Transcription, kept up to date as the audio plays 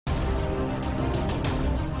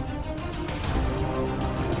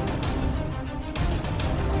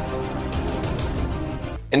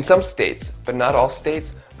In some states, but not all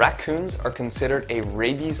states, raccoons are considered a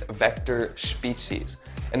rabies vector species.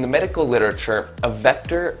 In the medical literature, a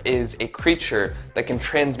vector is a creature that can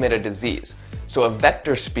transmit a disease. So a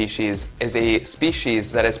vector species is a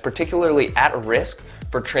species that is particularly at risk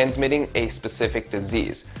for transmitting a specific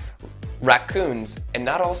disease. Raccoons, in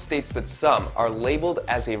not all states but some, are labeled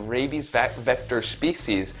as a rabies vector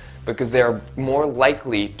species because they are more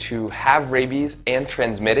likely to have rabies and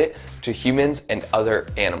transmit it to humans and other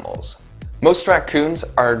animals. Most raccoons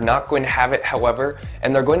are not going to have it, however,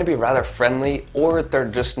 and they're going to be rather friendly, or they're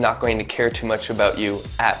just not going to care too much about you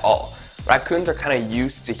at all. Raccoons are kind of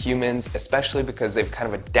used to humans, especially because they've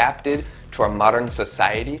kind of adapted to our modern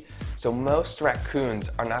society. So most raccoons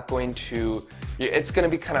are not going to, it's going to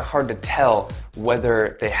be kind of hard to tell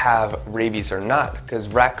whether they have rabies or not, because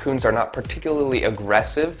raccoons are not particularly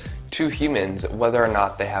aggressive to humans whether or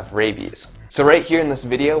not they have rabies. So right here in this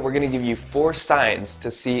video, we're going to give you 4 signs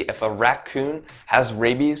to see if a raccoon has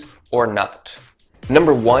rabies or not.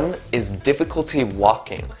 Number 1 is difficulty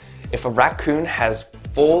walking. If a raccoon has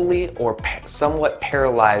fully or somewhat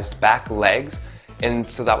paralyzed back legs, and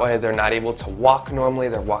so that way they're not able to walk normally,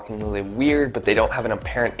 they're walking really weird, but they don't have an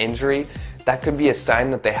apparent injury, that could be a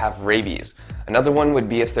sign that they have rabies. Another one would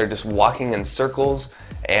be if they're just walking in circles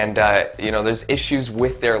and there's issues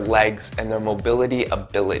with their legs and their mobility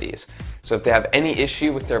abilities. So if they have any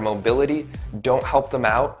issue with their mobility, don't help them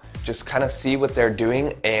out. Just kind of see what they're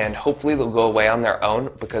doing and hopefully they'll go away on their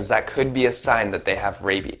own, because that could be a sign that they have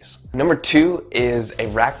rabies. Number 2 is a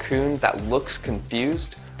raccoon that looks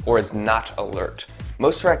confused or is not alert.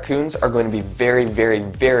 Most raccoons are going to be very, very,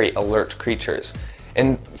 very alert creatures.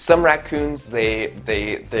 And some raccoons, they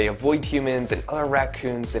avoid humans, and other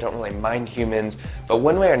raccoons, they don't really mind humans. But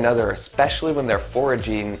one way or another, especially when they're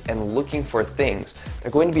foraging and looking for things, they're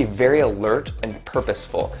going to be very alert and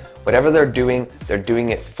purposeful. Whatever they're doing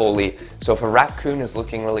it fully. So if a raccoon is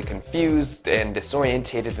looking really confused and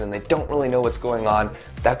disorientated and they don't really know what's going on,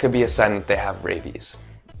 that could be a sign that they have rabies.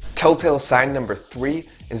 Telltale sign number 3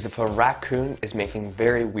 is if a raccoon is making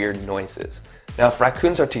very weird noises. Now, if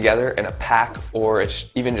raccoons are together in a pack, or it's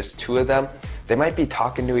even just 2 of them, they might be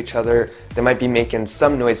talking to each other, they might be making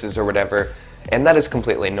some noises or whatever, and that is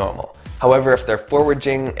completely normal. However, if they're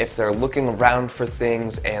foraging, if they're looking around for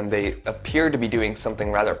things and they appear to be doing something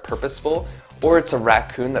rather purposeful, or it's a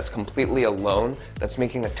raccoon that's completely alone, that's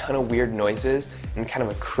making a ton of weird noises in kind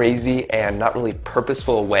of a crazy and not really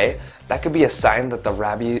purposeful way, that could be a sign that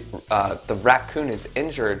the raccoon is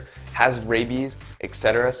injured, has rabies,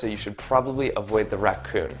 etc. So you should probably avoid the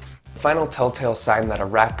raccoon. The final telltale sign that a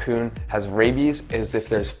raccoon has rabies is if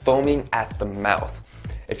there's foaming at the mouth.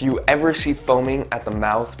 If you ever see foaming at the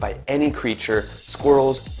mouth by any creature,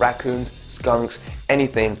 squirrels, raccoons, skunks,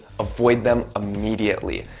 anything, avoid them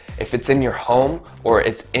immediately. If it's in your home or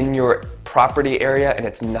it's in your property area and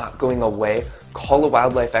it's not going away, call a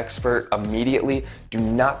wildlife expert immediately. Do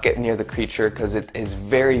not get near the creature, because it is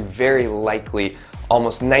very, very likely,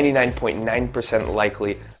 almost 99.9%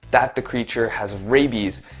 likely, that the creature has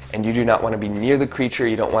rabies, and you do not want to be near the creature,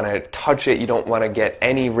 you don't want to touch it, you don't want to get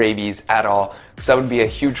any rabies at all, because that would be a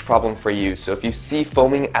huge problem for you. So if you see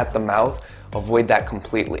foaming at the mouth, avoid that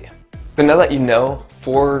completely. So now that you know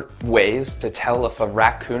 4 ways to tell if a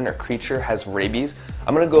raccoon or creature has rabies,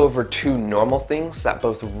 I'm going to go over 2 normal things that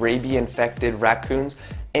both rabies-infected raccoons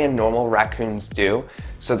and normal raccoons do,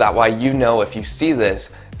 so that way you know if you see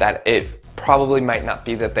this that it probably might not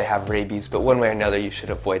be that they have rabies, but one way or another you should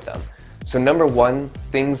avoid them. So number 1,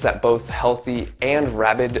 things that both healthy and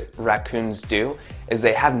rabid raccoons do is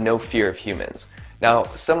they have no fear of humans. Now,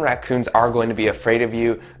 some raccoons are going to be afraid of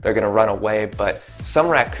you, they're going to run away, but some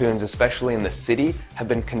raccoons, especially in the city, have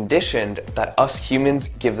been conditioned that us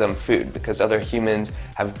humans give them food because other humans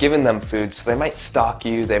have given them food, so they might stalk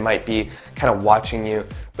you, they might be kind of watching you.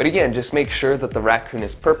 But again, just make sure that the raccoon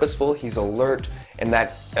is purposeful, he's alert, and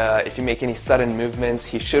that if you make any sudden movements,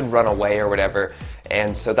 he should run away or whatever.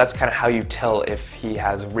 And so that's kind of how you tell if he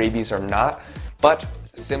has rabies or not. But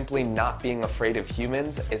simply not being afraid of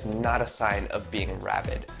humans is not a sign of being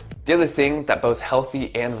rabid. The other thing that both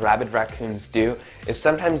healthy and rabid raccoons do is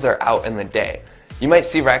sometimes they're out in the day. You might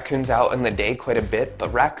see raccoons out in the day quite a bit,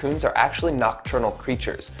 but raccoons are actually nocturnal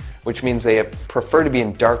creatures, which means they prefer to be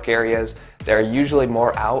in dark areas. They're usually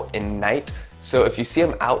more out in night. So if you see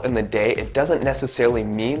them out in the day, it doesn't necessarily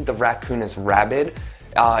mean the raccoon is rabid.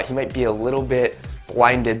 He might be a little bit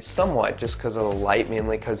blinded somewhat just because of the light,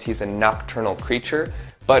 mainly because he's a nocturnal creature.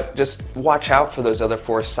 But just watch out for those other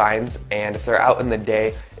 4 signs, and if they're out in the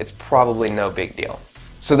day, it's probably no big deal.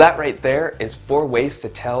 So that right there is 4 ways to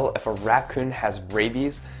tell if a raccoon has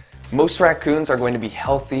rabies. Most raccoons are going to be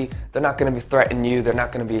healthy, they're not going to be threatening you, they're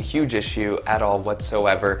not going to be a huge issue at all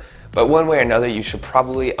whatsoever. But one way or another, you should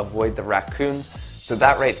probably avoid the raccoons. So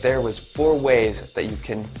that right there was 4 ways that you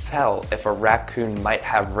can tell if a raccoon might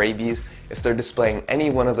have rabies. If they're displaying any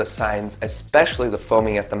one of the signs, especially the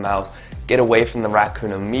foaming at the mouth, get away from the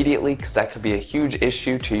raccoon immediately, because that could be a huge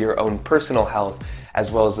issue to your own personal health as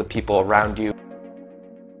well as the people around you.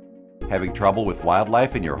 Having trouble with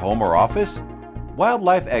wildlife in your home or office?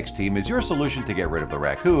 Wildlife X Team is your solution to get rid of the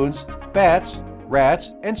raccoons, bats,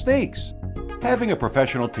 rats, and snakes. Having a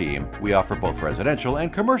professional team, we offer both residential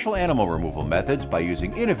and commercial animal removal methods by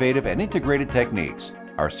using innovative and integrated techniques.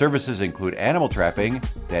 Our services include animal trapping,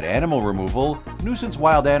 dead animal removal, nuisance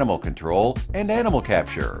wild animal control, and animal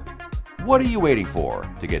capture. What are you waiting for?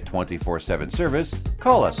 To get 24/7 service,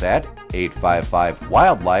 call us at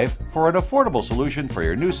 855-WILDLIFE for an affordable solution for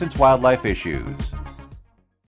your nuisance wildlife issues.